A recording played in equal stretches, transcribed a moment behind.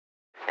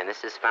And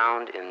this is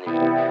found in the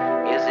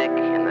music,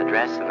 in the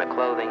dress, in the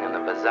clothing, in the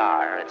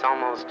bazaar. It's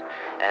almost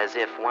as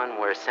if one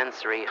were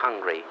sensory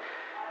hungry,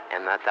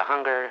 and that the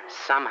hunger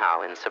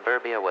somehow in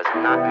suburbia was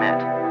not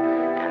met.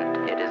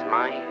 And it is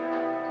my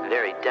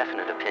very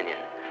definite opinion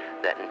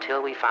that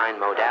until we find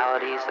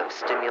modalities of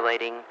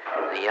stimulating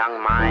the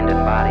young mind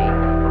and body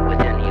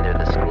within either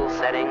the school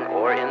setting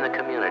or in the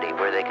community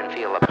where they can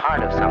feel a part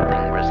of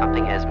something, where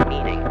something has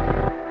meaning,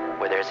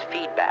 where there's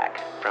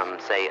feedback from,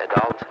 say,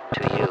 adult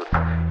to youth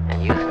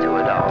and youth to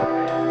adult,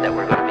 that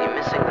we're going to be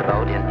missing the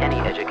boat in any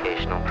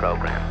educational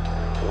program.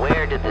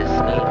 Where did this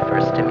need for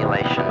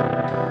stimulation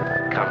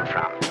come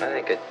from? I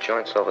think a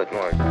joint's a little bit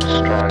more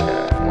strong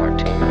than a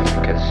martini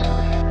because,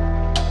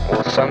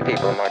 well, some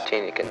people a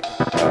martini can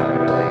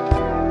really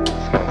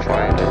throw them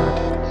flying, but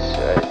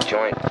a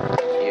joint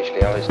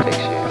usually always takes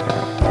you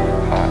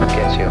high,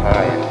 gets you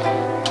high,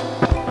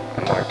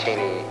 and a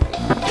martini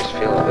you just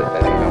feel a bit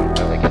better. You don't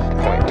really get to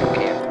the point where you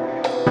can't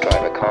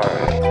drive a car or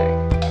anything.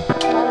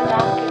 Well, the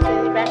doctors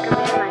they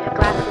recommend like a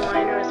glass of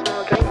wine or a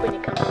small drink when you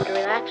come home to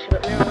relax you,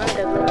 but marijuana does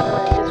a little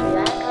more than just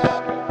relax.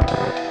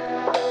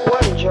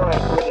 One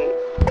joint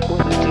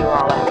wouldn't do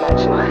all that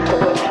much unless it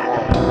was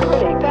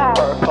pretty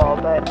powerful,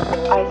 but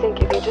I think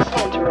if you just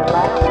want to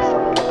relax a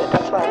little bit,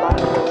 that's why a lot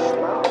of people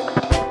smoke.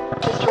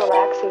 Just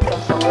relaxing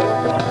just a little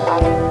bit.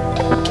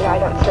 I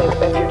don't say if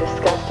you're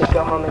disgusted,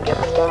 go home and get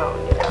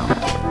stoned,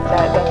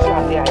 That's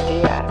not the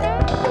idea.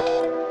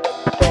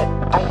 But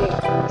I think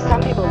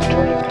some people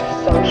drink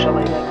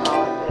socially, they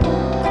call it.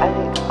 But I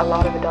think a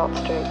lot of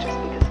adults drink just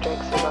because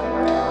drinks are going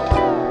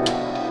around.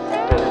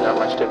 Really not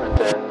much different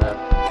than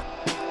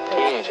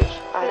teenagers.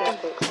 I don't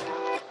think so.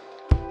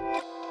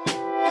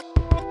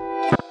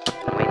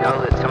 We know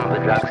that some of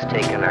the drugs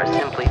taken are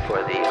simply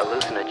for the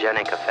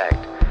hallucinogenic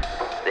effect.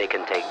 They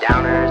can take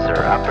downers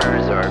or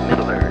uppers or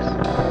middlers.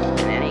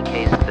 In any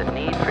case, the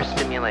need for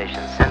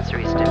stimulation,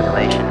 sensory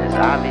stimulation, is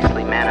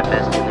obviously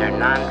manifest in their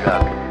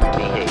non-drug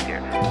behavior.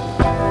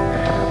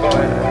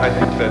 Well, I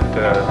think that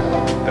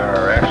there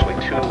are actually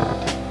two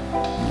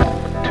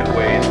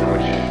ways in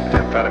which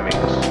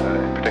amphetamines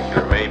in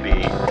particular may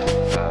be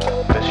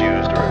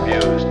misused or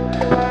abused.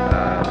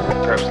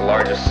 Perhaps the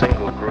largest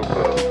single group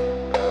of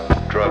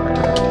drug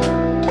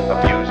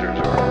abusers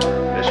or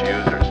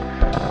misusers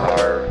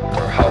are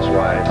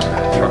housewives,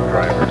 truck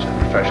drivers, and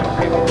professional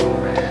people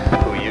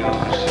who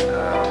use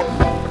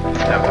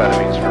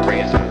amphetamines for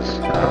reasons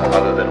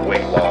other than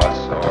weight loss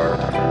or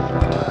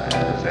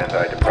as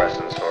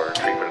antidepressants or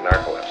treatment of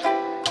narcolepsy.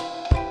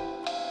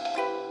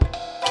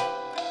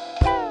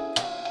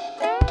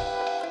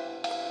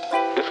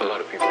 There's a lot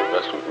of people that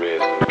mess with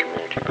reds in the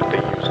community, but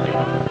they usually,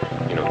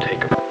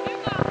 take them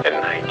at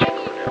night,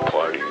 when they're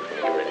parties, when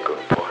they're ready to go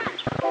to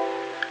parties.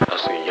 I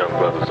see young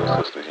brothers and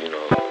sisters,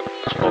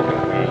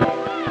 smoking weed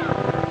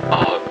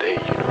all day,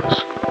 at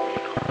school,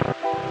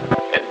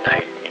 at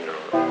night, and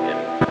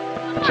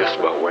just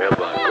about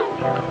wherever I go,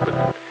 but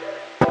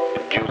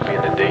usually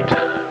in the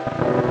daytime,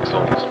 it's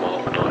only a small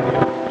minority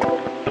of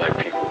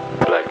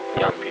black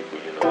young people,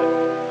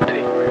 that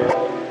take red.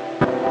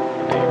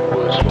 They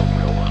would smoke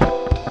marijuana.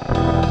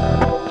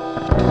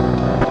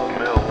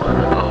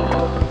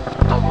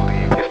 I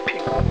believe if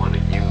people want to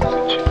use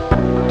it,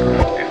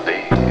 if they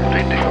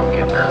don't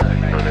get high,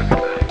 and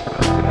everything,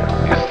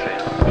 it's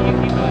them.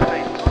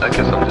 I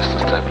guess I'm just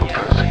the type of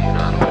person, I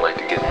don't like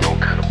to get in no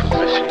kind of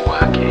position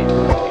where I can't,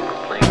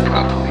 think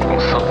properly. When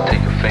something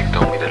take effect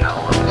on me that I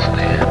don't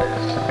understand,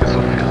 it's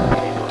a feeling,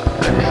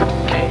 I just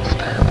can't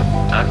stand it.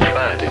 I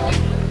tried it,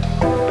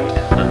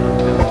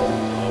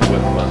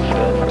 with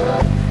myself.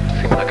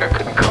 It seemed like I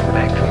couldn't come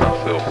back to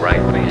myself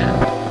right then.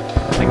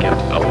 I guess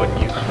I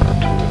wasn't used to it.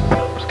 I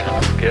was kind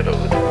of scared of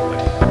it anyway.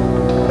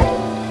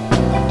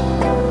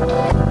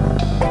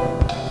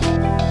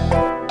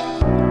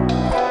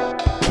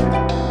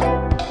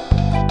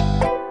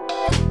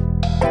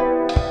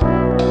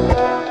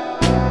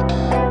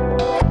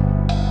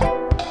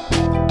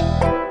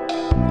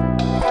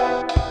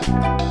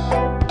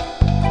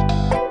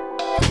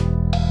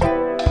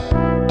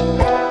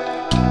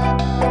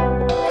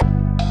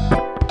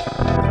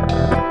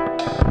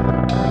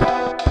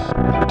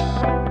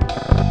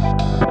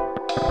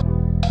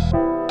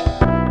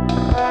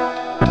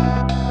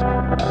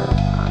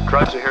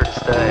 Drugs are here to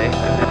stay.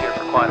 They've been here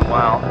for quite a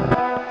while.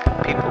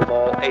 People of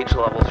all age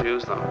levels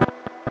use them,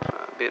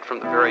 be it from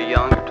the very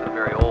young to the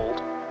very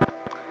old.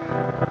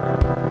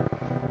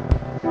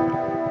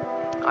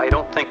 I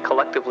don't think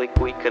collectively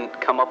we can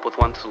come up with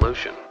one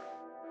solution.